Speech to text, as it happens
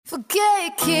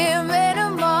Forget Kim and her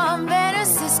mom and her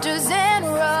sisters and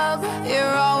Rob.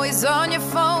 You're always on your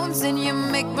phones and you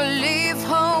make believe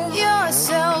home. Your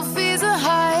selfies are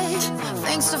high,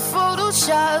 thanks to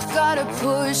Photoshop. Gotta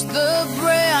push the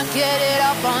brand, get it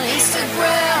up on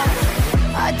Instagram.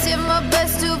 I did my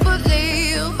best to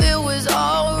believe it was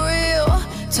all real.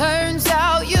 Turns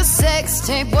out your sex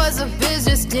tape was a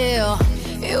business deal.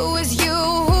 It was you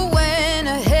who went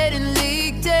ahead and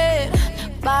leaked it.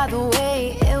 By the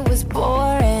way, it was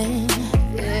boring.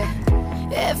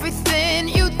 Yeah. Everything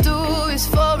you do is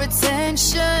for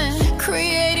attention,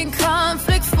 creating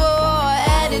conflict for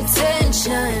added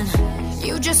tension.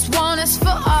 You just want us for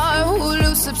our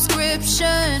Hulu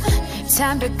subscription.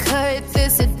 Time to cut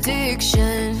this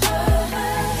addiction.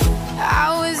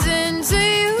 I was into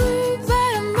you,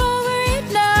 but I'm over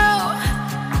it now.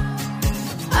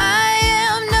 I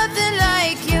am nothing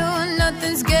like you,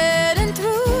 nothing's getting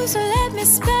through, so let me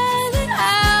spell it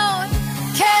out.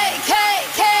 K, K,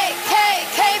 K, K,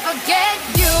 K, forget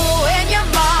you and your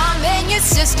mom and your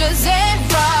sisters and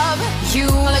Rob. You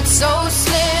look so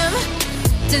slim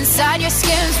inside your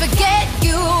skins. Forget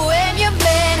you and your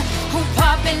men who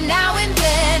popping now and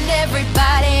then.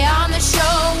 Everybody on the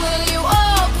show, will you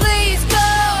all please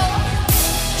go?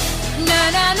 Na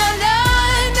na na na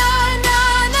na na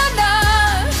na na.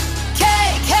 K,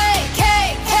 K, K,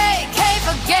 K, K,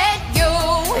 forget you.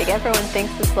 Like, everyone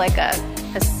thinks it's like a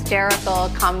hysterical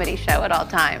comedy show at all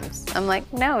times. I'm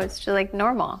like, no, it's just like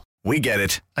normal. We get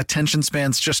it. Attention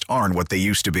spans just aren't what they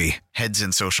used to be. Heads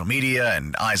in social media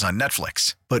and eyes on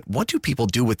Netflix. But what do people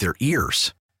do with their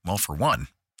ears? Well, for one,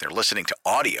 they're listening to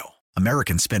audio.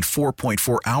 Americans spend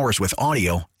 4.4 hours with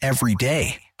audio every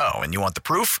day. Oh, and you want the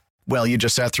proof? Well, you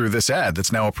just sat through this ad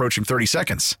that's now approaching 30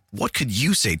 seconds. What could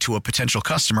you say to a potential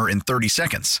customer in 30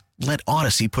 seconds? Let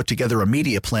Odyssey put together a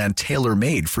media plan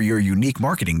tailor-made for your unique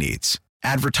marketing needs.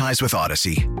 Advertise with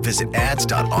Odyssey. Visit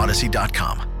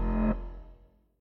ads.odyssey.com.